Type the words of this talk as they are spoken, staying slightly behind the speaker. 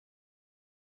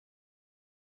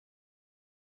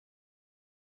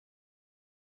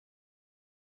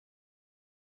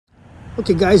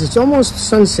Okay guys, it's almost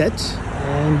sunset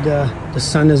and the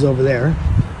sun is over there,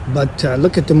 but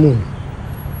look at the moon.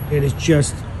 It is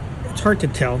just, it's hard to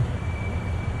tell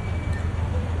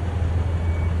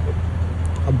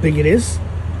how big it is,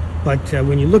 but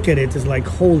when you look at it, it's like,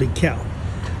 holy cow.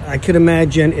 I could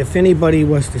imagine if anybody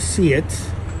was to see it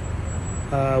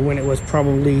when it was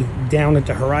probably down at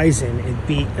the horizon, it'd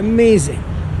be amazing.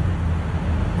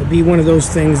 It'd be one of those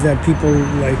things that people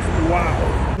like, wow.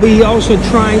 We also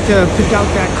trying to pick out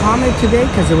that comet today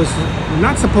because it was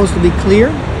not supposed to be clear,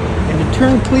 and it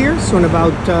turned clear. So in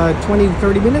about 20 to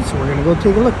 30 minutes, we're gonna go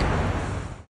take a look.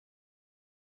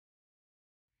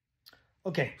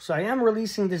 Okay, so I am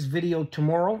releasing this video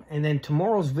tomorrow, and then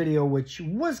tomorrow's video, which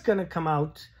was gonna come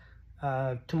out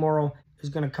tomorrow, is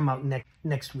gonna come out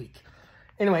next week.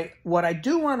 Anyway, what I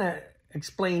do want to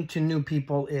explain to new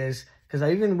people is, because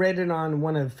I even read it on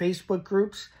one of the Facebook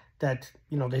groups, that,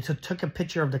 you know, they took a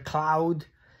picture of the cloud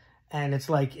and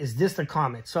it's like, is this the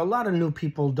comet? So a lot of new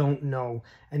people don't know.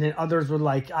 And then others were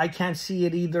like, I can't see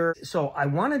it either. So I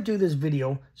want to do this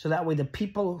video so that way the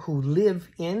people who live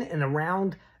in and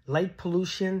around light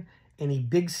pollution, any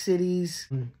big cities,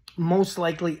 most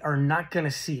likely are not going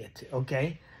to see it,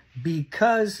 okay?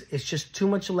 Because it's just too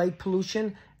much light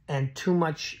pollution and too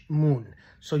much moon.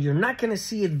 So you're not going to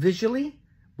see it visually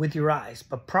with your eyes,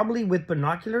 but probably with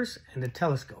binoculars and a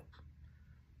telescope.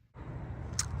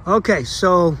 Okay,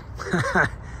 so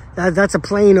that's a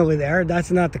plane over there. That's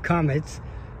not the comet.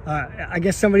 I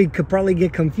guess somebody could probably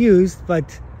get confused,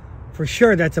 but for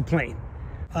sure that's a plane.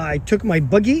 I took my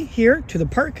buggy here to the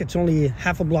park. It's only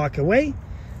half a block away.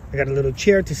 I got a little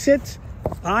chair to sit.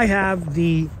 I have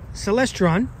the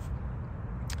Celestron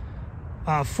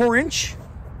 4-inch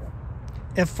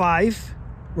f5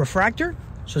 refractor.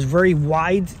 So it's a very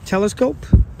wide telescope.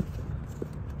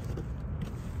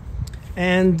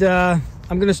 And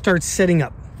I'm going to start setting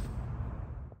up.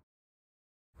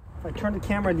 If I turn the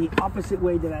camera the opposite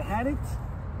way that I had it,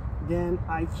 then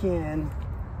I can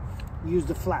use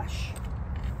the flash.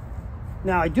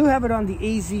 Now I do have it on the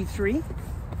AZ3,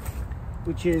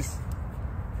 which is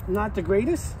not the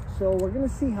greatest. So we're going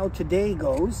to see how today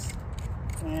goes.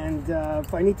 And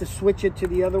if I need to switch it to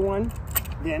the other one,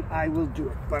 then I will do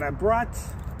it. But I brought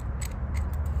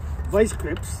vice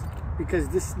grips because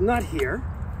this nut here,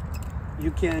 you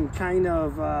can kind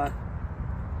of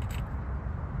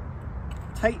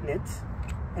tighten it,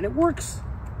 and it works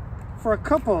for a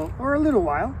couple or a little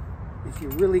while if you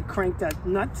really crank that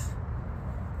nut.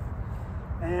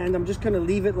 And I'm just going to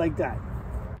leave it like that.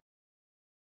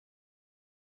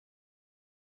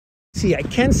 See, I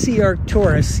can't see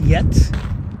Arcturus yet.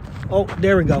 Oh,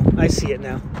 there we go. I see it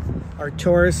now.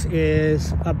 Arcturus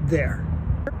is up there.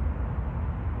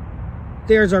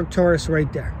 There's Arcturus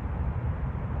right there.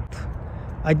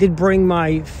 I did bring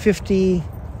my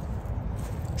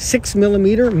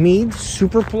 56mm Meade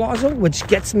Super Palazzo, which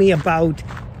gets me about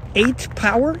 8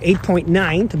 power,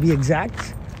 8.9 to be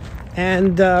exact.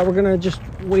 And we're gonna just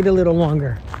wait a little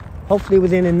longer. Hopefully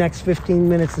within the next 15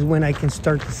 minutes is when I can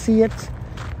start to see it.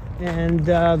 And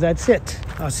that's it.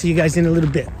 I'll see you guys in a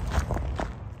little bit.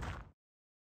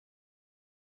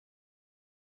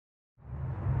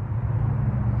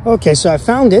 Okay, so I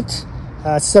found it,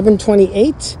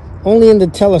 728, only in the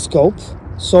telescope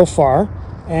so far,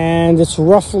 and it's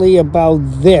roughly about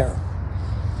there.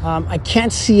 I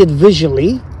can't see it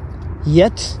visually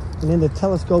yet, and then the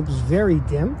telescope is very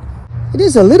dim. It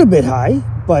is a little bit high,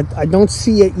 but I don't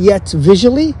see it yet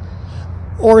visually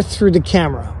or through the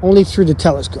camera, only through the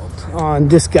telescope on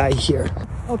this guy here.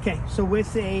 Okay, so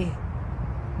with a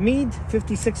Meade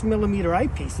 56mm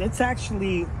eyepiece, it's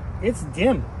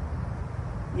dim.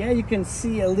 Yeah, you can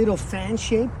see a little fan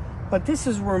shape, but this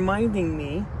is reminding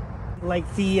me like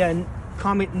the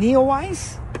Comet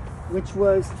Neowise, which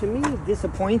was to me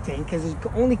disappointing because it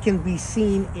only can be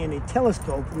seen in a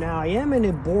telescope. Now I am in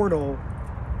a Bortle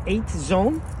 8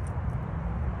 zone,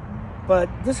 but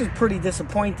this is pretty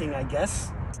disappointing, I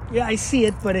guess. Yeah, I see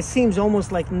it, but it seems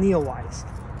almost like Neowise.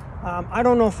 I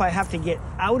don't know if I have to get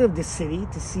out of the city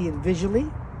to see it visually,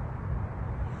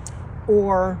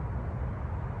 or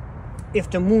if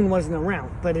the moon wasn't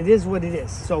around, but it is what it is.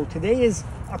 So today is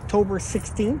October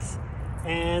 16th,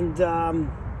 and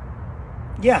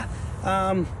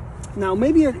now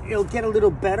maybe it'll get a little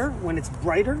better when it's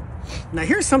brighter. Now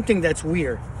here's something that's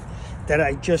weird that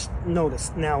I just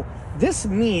noticed. Now this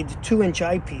Meade 2-inch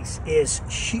eyepiece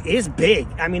is big.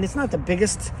 I mean, it's not the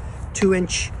biggest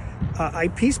 2-inch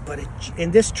eyepiece, but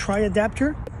in this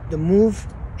tri-adapter, the move,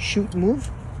 shoot, move,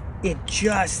 it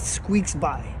just squeaks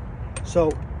by.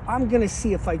 So I'm gonna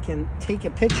see if I can take a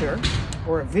picture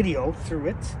or a video through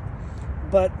it,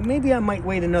 but maybe I might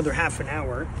wait another half an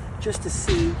hour just to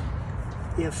see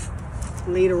if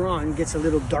later on gets a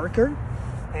little darker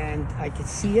and I could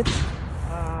see it.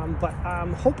 But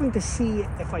I'm hoping to see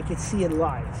if I could see it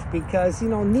live, because, you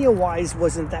know, NEOWISE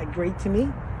wasn't that great to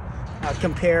me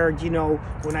compared, you know,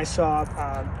 when I saw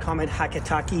Comet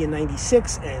Hakataki in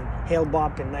 96 and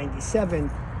Hale-Bopp in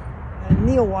 97.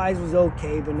 NEOWISE was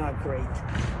okay, but not great.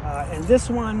 And this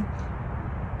one,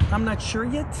 I'm not sure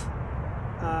yet.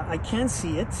 I can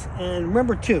see it. And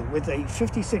remember too, with a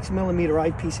 56mm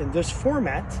eyepiece in this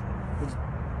format, with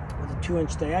a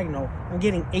 2-inch diagonal, I'm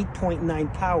getting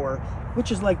 8.9 power, which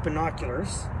is like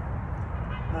binoculars.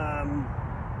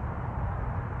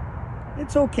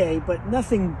 It's okay, but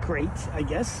nothing great, I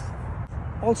guess.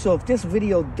 Also, if this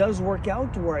video does work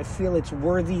out where I feel it's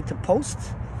worthy to post,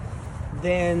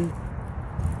 then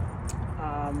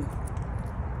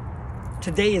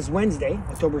today is Wednesday,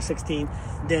 October 16th.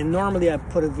 Then normally I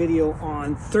put a video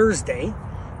on Thursday.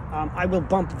 I will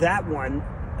bump that one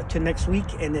to next week,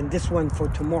 and then this one for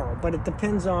tomorrow. But it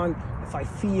depends on if I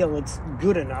feel it's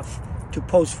good enough to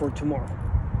post for tomorrow.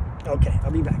 Okay,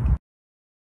 I'll be back.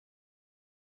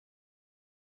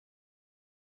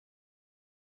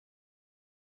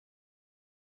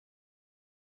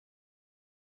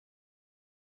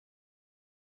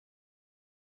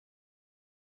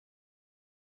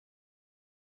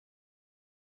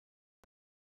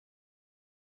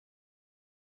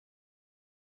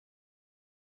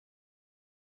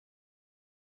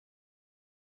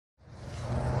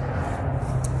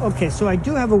 Okay, so I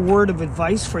do have a word of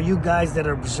advice for you guys that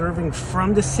are observing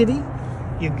from the city.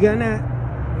 You're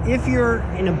gonna, if you're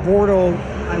in a Bordeaux,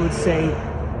 I would say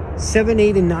 7,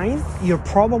 8, and 9, you're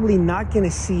probably not gonna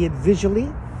see it visually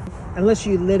unless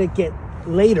you let it get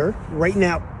later. Right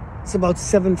now, it's about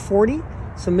 7:40,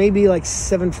 so maybe like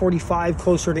 7:45,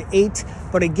 closer to 8.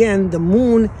 But again, the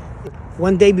moon,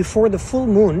 one day before the full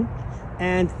moon,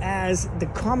 and as the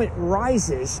comet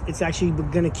rises, it's actually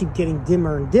gonna keep getting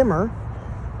dimmer and dimmer.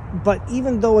 But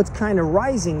even though it's kind of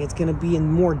rising, it's going to be in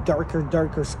more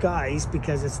darker skies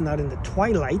because it's not in the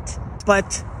twilight.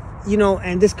 But, you know,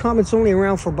 and this comet's only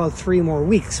around for about 3 more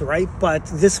weeks, right? But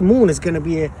this moon is going to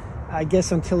be, I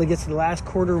guess, until it gets to the last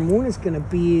quarter moon, it's going to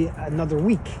be another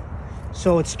week.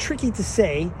 So it's tricky to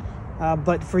say.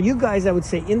 But for you guys, I would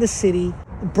say in the city,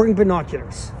 bring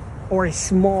binoculars or a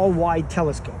small, wide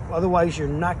telescope. Otherwise, you're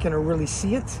not going to really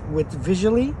see it with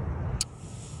visually.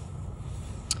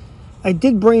 I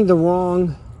did bring the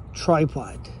wrong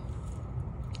tripod.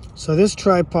 So this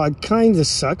tripod kind of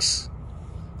sucks.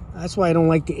 That's why I don't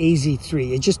like the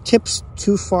AZ3. It just tips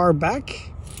too far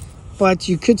back, but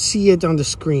you could see it on the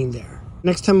screen there.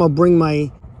 Next time I'll bring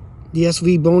the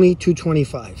SV Bony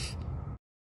 225.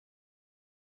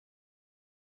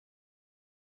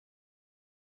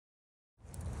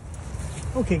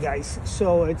 Okay guys,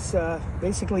 so it's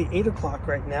basically 8 o'clock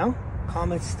right now.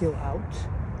 Comet's still out,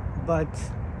 but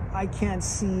I can't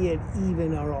see it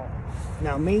even at all.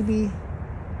 Now maybe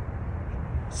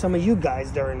some of you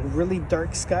guys that are in really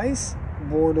dark skies,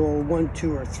 Bordeaux 1,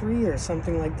 2, or 3 or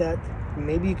something like that,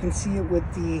 maybe you can see it with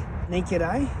the naked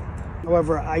eye.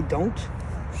 However, I don't.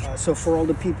 So for all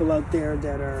the people out there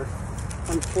that are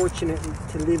unfortunate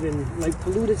to live in light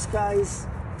polluted skies,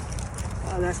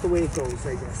 that's the way it goes,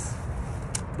 I guess.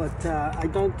 But I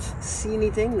don't see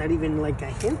anything, not even like a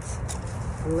hint,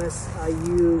 unless I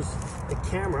use the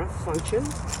camera function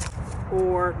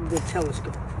or the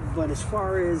telescope. But as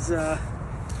far as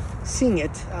seeing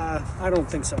it, I don't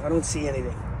think so. I don't see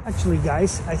anything. Actually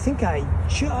guys, I think I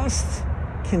just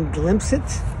can glimpse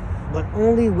it, but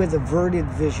only with averted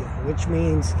vision, which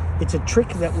means it's a trick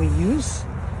that we use,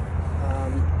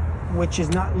 which is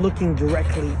not looking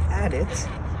directly at it.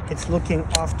 It's looking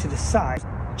off to the side,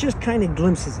 just kind of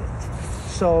glimpses it.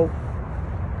 So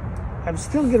I'm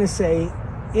still gonna say,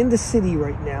 in the city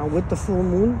right now with the full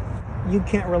moon, you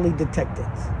can't really detect it.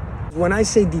 When I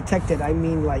say detect it, I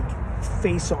mean like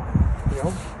face on, you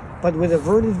know. But with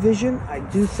averted vision, I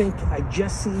do think I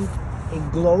just see a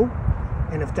glow,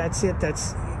 and if that's it,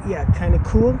 that's, yeah, kind of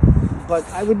cool. But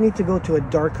I would need to go to a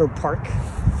darker park,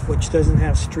 which doesn't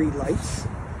have street lights,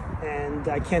 and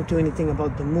I can't do anything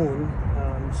about the moon,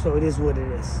 so it is what it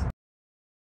is.